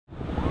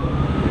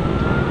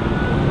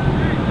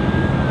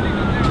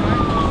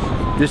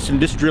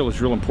This drill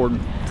is real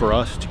important for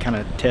us to kind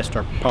of test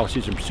our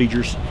policies and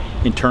procedures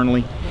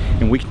internally,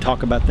 and we can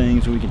talk about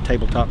things, we can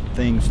tabletop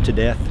things to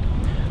death,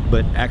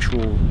 but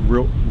actual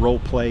real role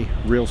play,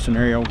 real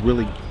scenario,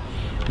 really,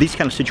 these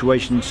kind of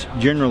situations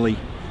generally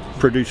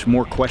produce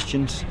more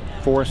questions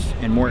for us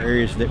and more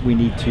areas that we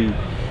need to,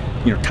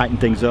 tighten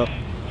things up,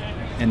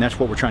 and that's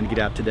what we're trying to get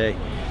out today,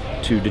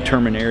 to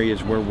determine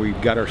areas where we've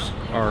got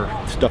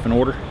our stuff in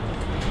order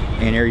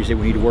and areas that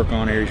we need to work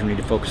on, areas we need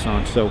to focus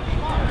on. So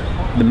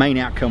the main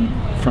outcome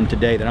from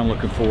today that I'm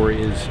looking for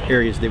is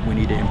areas that we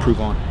need to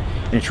improve on.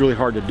 And it's really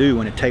hard to do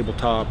in a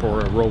tabletop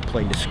or a role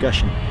play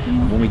discussion.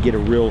 When we get a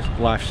real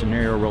life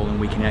scenario rolling,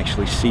 we can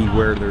actually see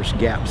where there's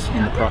gaps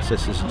in the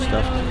processes and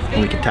stuff,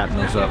 and we can tighten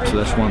those up. So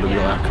that's one of the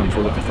real outcomes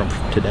we're looking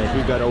for today.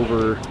 We've got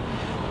over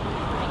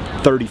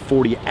 30,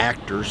 40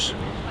 actors,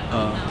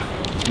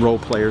 role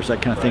players,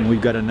 that kind of thing.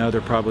 We've got another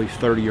probably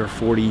 30 or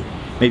 40,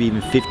 maybe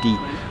even 50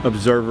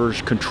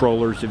 observers,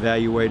 controllers,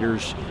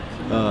 evaluators,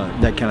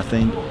 that kind of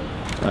thing.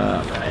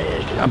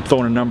 I'm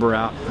throwing a number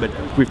out, but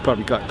we've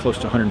probably got close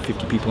to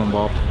 150 people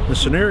involved. The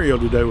scenario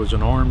today was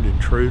an armed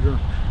intruder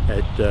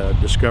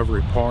at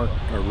Discovery Park,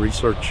 a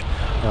research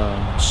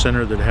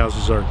center that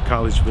houses our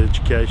College of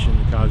Education,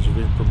 the College of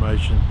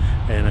Information,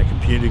 and a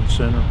computing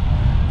center.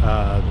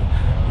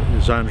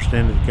 As I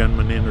understand it, the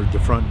gunman entered the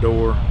front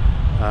door,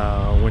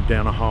 went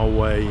down a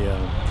hallway,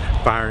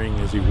 firing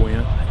as he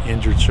went,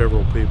 injured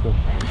several people.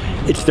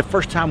 It's the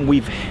first time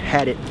we've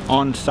had it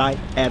on site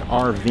at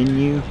our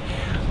venue,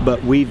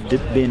 but we've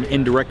been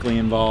indirectly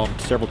involved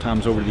several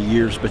times over the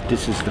years, but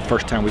this is the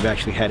first time we've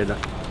actually had it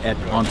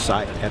on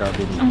site at our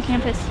venue. On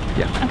campus?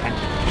 Yeah.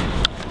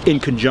 Okay. In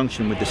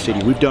conjunction with the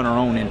city. We've done our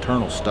own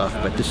internal stuff,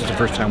 but this is the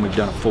first time we've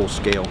done a full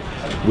scale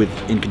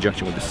in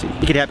conjunction with the city.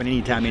 It could happen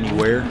anytime,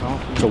 anywhere,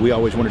 so we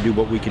always want to do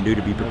what we can do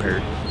to be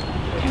prepared.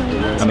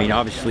 I mean,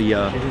 obviously,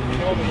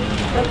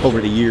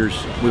 over the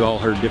years, we've all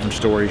heard different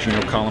stories.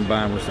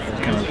 Columbine was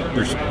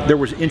there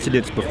was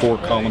incidents before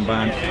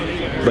Columbine,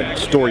 but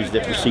stories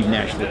that received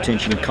national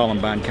attention.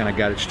 Columbine kind of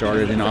got it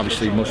started, and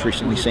obviously, most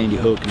recently, Sandy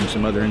Hook and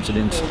some other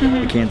incidents,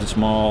 the Kansas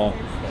Mall,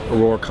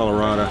 Aurora,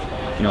 Colorado.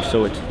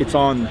 So it's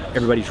on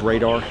everybody's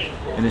radar,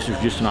 and this is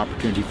just an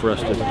opportunity for us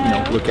to,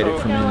 look at it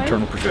from an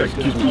internal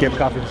perspective. Excuse me, Kip,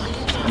 coffee.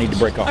 I need to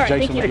break off. All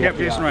right, Jason, thank you.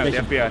 Jason Ryan, the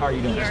FBI. How are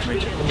you doing? Nice to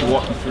meet you.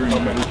 Walk me through.